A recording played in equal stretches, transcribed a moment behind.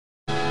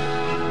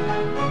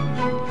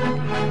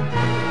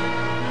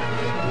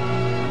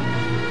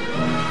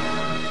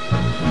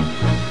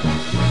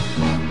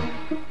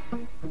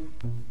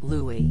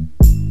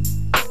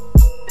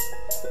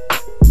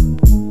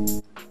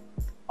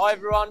Hi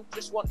everyone,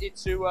 just wanted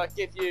to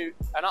give you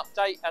an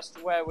update as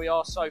to where we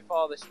are so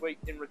far this week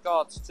in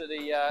regards to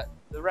the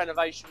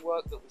renovation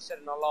work that we said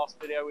in our last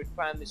video we'd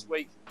planned this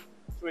week.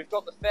 So we've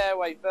got the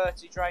fairway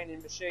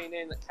verti-draining machine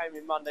in that came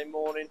in Monday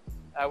morning.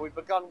 We've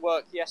begun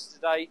work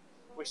yesterday.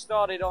 We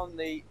started on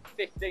the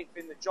 15th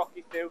in the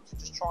jockey field to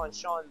just try and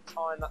shine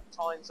the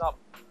tines up.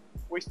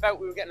 We felt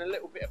we were getting a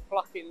little bit of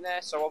pluck in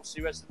there, so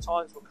obviously as the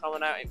tines were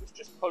coming out it was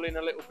just pulling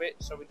a little bit,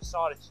 so we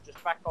decided to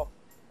just back off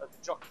at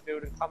the jockey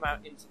field and come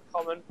out into the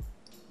common.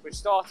 We've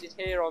started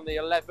here on the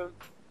 11th,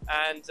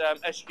 and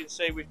as you can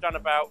see we've done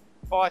about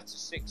 5 to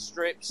 6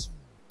 strips.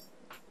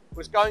 It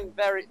was going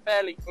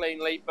fairly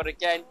cleanly, but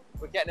again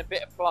we're getting a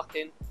bit of pluck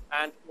in,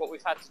 and what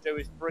we've had to do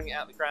is bring it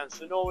out the ground.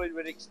 So normally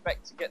we'd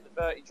expect to get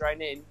the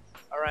verti-drain in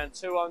around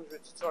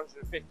 200 to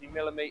 250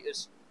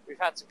 millimetres. We've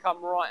had to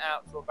come right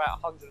out to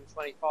about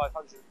 125,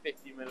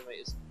 150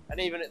 millimetres,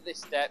 and even at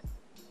this depth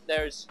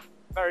there is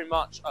very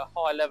much a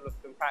high level of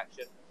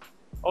compaction.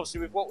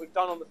 Obviously with what we've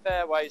done on the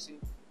fairways in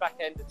back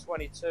end of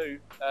 22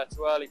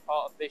 to early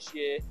part of this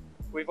year,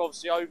 we've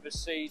obviously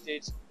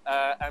overseeded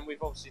and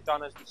we've obviously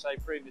done, as we say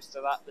previous to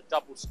that, the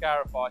double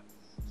scarify.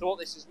 So what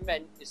this has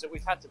meant is that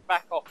we've had to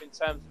back off in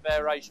terms of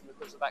aeration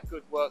because of that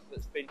good work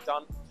that's been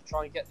done to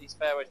try and get these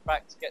fairways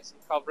back to get some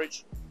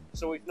coverage.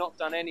 So we've not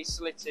done any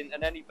slitting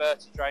and any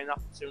verti-drain up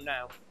until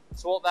now.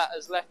 So what that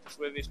has left us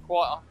with is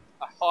quite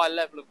a high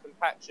level of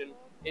compaction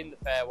in the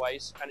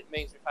fairways, and it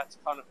means we've had to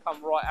kind of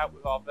come right out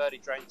with our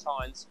verti-drain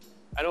tines.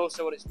 And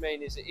also what it's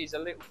mean is it is a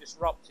little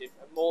disruptive,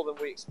 and more than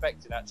we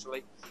expected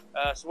actually.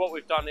 So what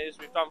we've done is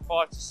we've done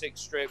 5 to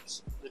 6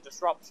 strips. The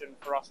disruption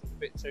for us was a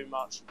bit too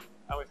much,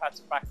 and we've had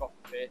to back off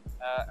a bit.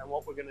 And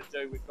what we're going to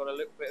do, we've got a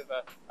little bit of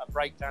a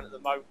breakdown at the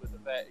moment with the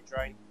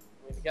verti-drain.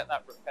 We're going to get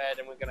that repaired,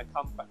 and we're going to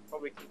come back,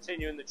 probably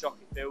continue in the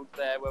jockey field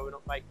there where we're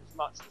not making as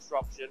much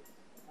disruption,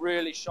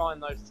 really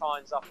shine those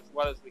tines up as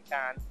well as we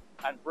can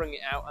and bring it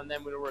out, and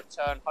then we'll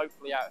return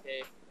hopefully out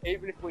here.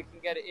 Even if we can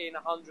get it in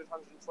 100,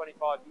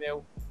 125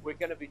 mil, we're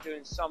going to be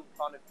doing some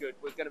kind of good.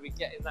 We're going to be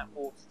getting that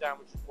water down,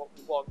 which is what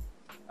we want.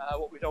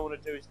 What we don't want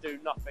to do is do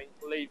nothing,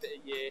 leave it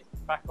a year,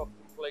 back off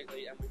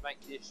completely, and we make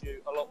the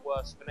issue a lot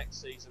worse for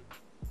next season.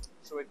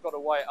 So we've got to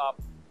weigh it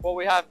up. What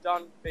we have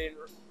done, being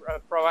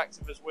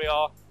proactive as we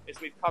are,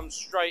 is we've come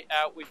straight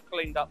out, we've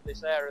cleaned up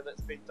this area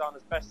that's been done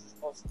as best as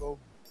possible.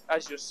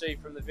 As you'll see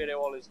from the video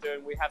Ollie's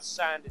doing, we have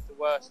sanded the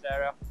worst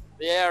area.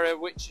 The area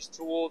which is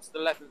towards the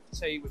 11th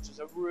tee, which is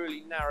a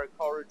really narrow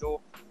corridor,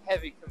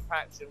 heavy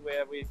compaction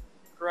where we've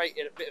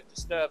created a bit of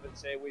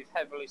disturbance here. We've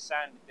heavily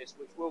sanded this,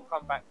 which will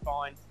come back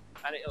fine,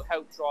 and it'll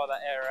help dry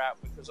that area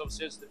out, because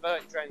obviously as the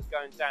verti-drain's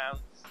going down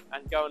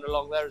and going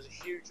along, there is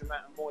a huge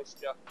amount of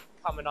moisture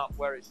coming up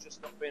where it's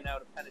just not being able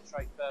to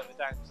penetrate further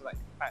down because of that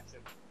compaction.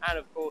 And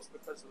of course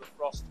because of the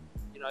frost,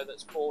 you know,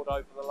 that's poured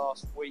over the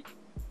last week,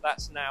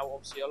 that's now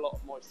obviously a lot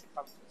of moisture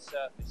coming to the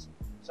surface.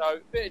 So a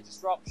bit of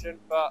disruption,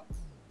 but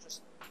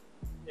just,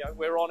 you know,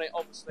 we're on it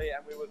obviously,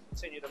 and we will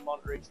continue to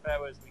monitor each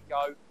fairway as we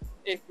go.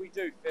 If we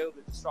do feel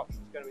the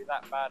disruption is going to be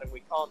that bad and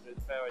we can't do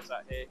the fairways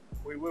out here,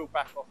 we will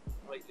back off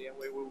completely and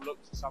we will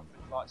look to something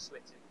like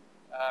slitting.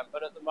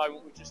 But at the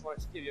moment we just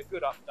wanted to give you a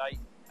good update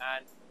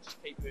and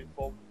just keep you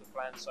informed with the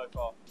plan so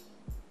far.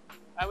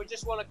 And we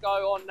just want to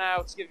go on now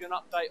to give you an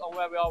update on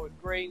where we are with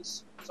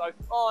greens. So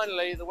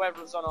finally the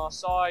weather is on our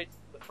side,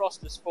 the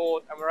frost has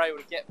thawed, and we're able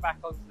to get back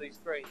onto these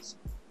greens.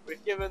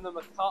 We've given them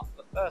a cut,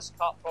 the first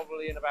cut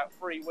probably in about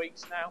 3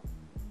 weeks now,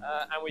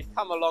 and we've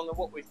come along, and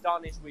what we've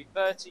done is we've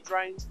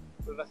verti-drained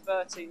with a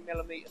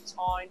 13mm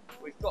tine.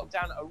 We've got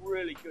down at a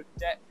really good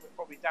depth. We're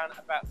probably down at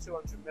about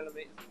 200mm,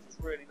 which is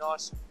really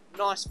nice.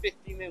 Nice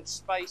 50mm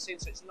spacing,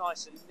 so it's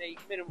nice and neat,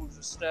 minimal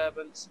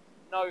disturbance,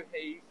 no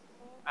heave.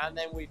 And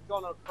then we've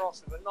gone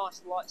across with a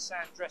nice light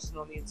sand dressing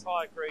on the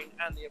entire green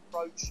and the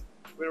approach.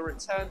 We'll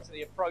return to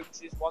the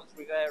approaches once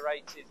we've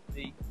aerated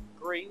the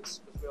greens,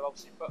 because we'll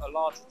obviously put a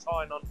larger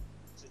tine on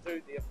to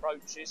do the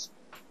approaches.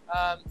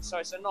 So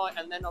it's a night,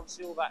 and then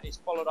obviously all that is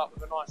followed up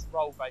with a nice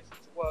roll base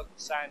to work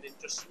the sand in,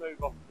 just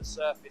smooth off the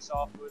surface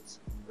afterwards,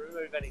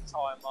 remove any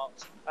tyre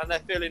marks, and they're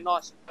feeling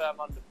nice and firm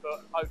underfoot,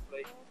 and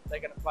hopefully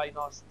they're going to play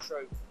nice and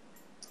true.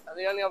 And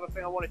the only other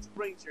thing I wanted to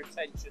bring to your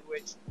attention,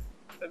 which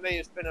for me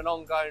has been an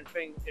ongoing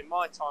thing in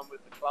my time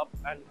with the club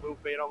and will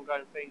be an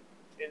ongoing thing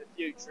in the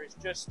future, is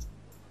just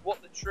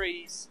what the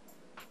trees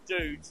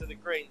do to the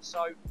green.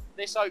 So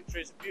this oak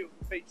tree is a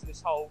beautiful feature of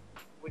this hole.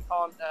 We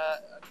can't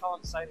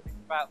say anything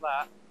about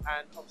that,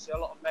 and obviously a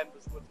lot of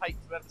members would hate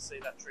to ever see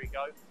that tree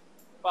go,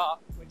 but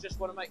we just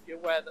want to make you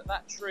aware that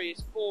that tree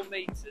is 4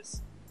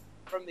 metres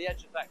from the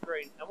edge of that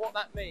green, and what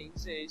that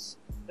means is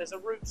there's a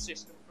root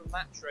system from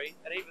that tree,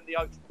 and even the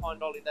oaks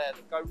behind Ollie there,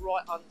 that go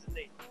right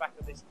underneath the back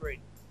of this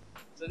green.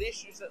 So the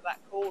issues that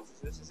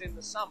causes us is in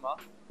the summer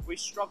we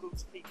struggle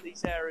to keep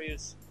these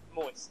areas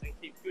moist and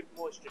keep good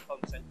moisture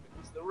content,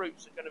 because the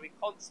roots are going to be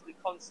constantly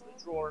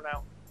drawing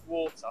out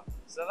water.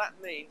 So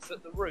that means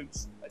that the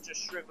roots are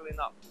just shriveling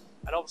up,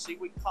 and obviously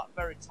we cut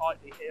very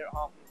tightly here at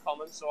Harpen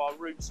Common, so our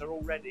roots are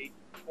already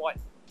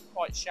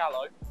quite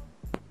shallow.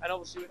 And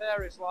obviously with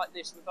areas like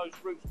this, with those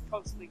roots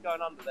constantly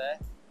going under there,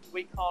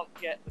 we can't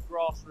get the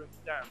grass roots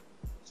down.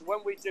 So when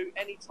we do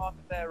any type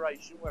of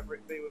aeration, whether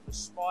it be with a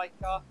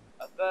spiker,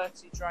 a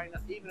verti drainer,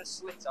 even a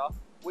slitter,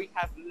 we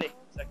have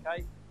lifts,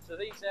 okay? So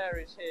these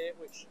areas here,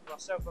 which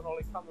myself and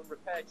Ollie come and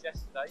repaired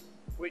yesterday,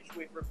 which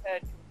we've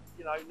repaired,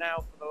 you know, now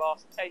for the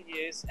last 10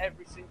 years,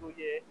 every single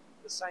year,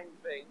 the same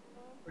thing.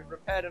 We've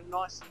repaired them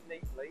nice and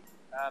neatly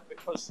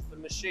because the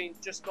machine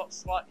just got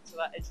slightly to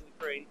that edge of the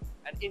green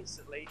and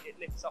instantly it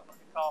lifts up like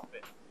a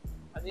carpet.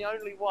 And the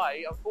only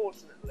way,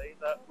 unfortunately,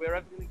 that we're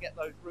ever going to get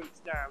those roots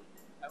down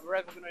and we're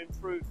ever going to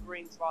improve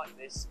greens like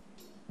this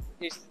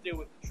is to deal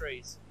with the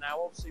trees.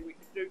 Now, obviously, we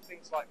can do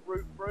things like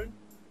root prune,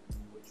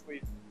 which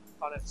we've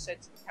kind of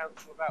said to the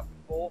council about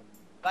before.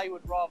 They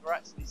would rather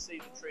actually see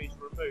the trees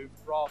removed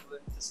rather than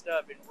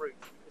disturbing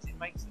roots, because it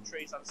makes the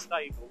trees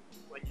unstable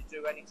when you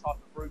do any type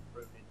of root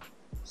pruning.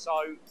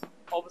 So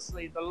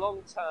obviously the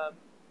long-term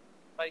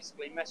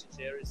basically message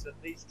here is that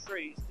these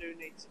trees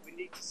we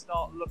need to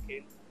start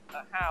looking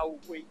at how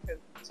we can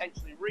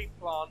potentially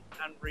replant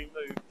and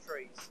remove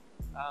trees.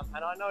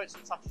 And I know it's a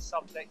touchy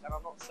subject, and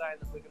I'm not saying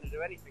that we're going to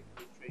do anything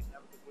for these trees now,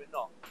 because we're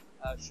not,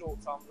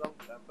 short term, long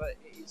term, but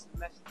it is the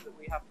message that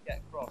we have to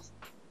get across,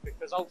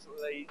 because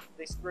ultimately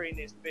this green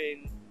is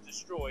being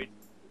destroyed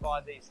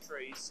by these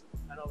trees.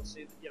 And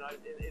obviously, you know,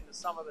 in the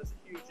summer there's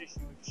a huge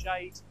issue with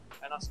shade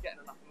and us getting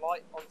enough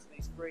light onto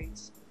these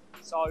greens.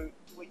 So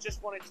we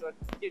just wanted to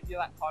give you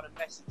that kind of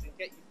message and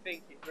get you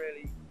thinking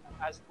really,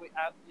 as we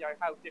you know,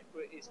 how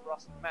difficult it is for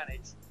us to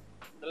manage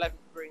the 11th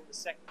green, the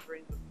 2nd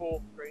green, the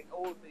 4th green,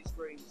 all of these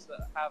greens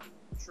that have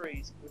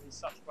trees within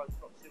such close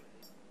proximity.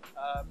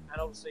 And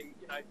obviously,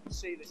 you know, if you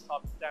see this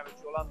type of damage,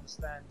 you'll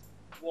understand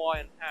why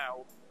and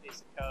how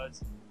it's occurred,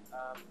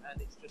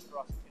 and it's just for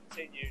us a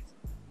continued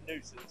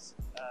nuisance,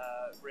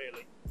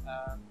 really.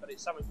 But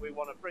it's something we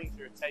want to bring to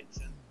your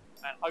attention,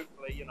 and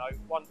hopefully, you know,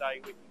 one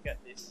day we can get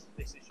this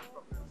issue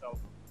properly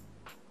resolved.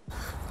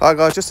 Hi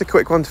guys, just a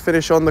quick one to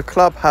finish on. The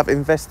club have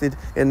invested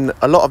in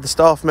a lot of the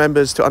staff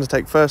members to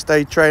undertake first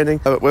aid training,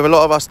 with a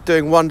lot of us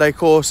doing 1-day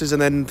courses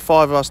and then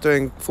 5 of us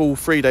doing full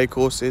 3-day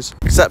courses.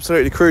 It's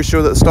absolutely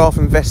crucial that the staff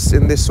invests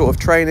in this sort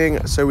of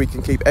training so we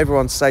can keep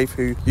everyone safe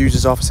who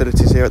uses our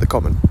facilities here at the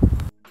Common.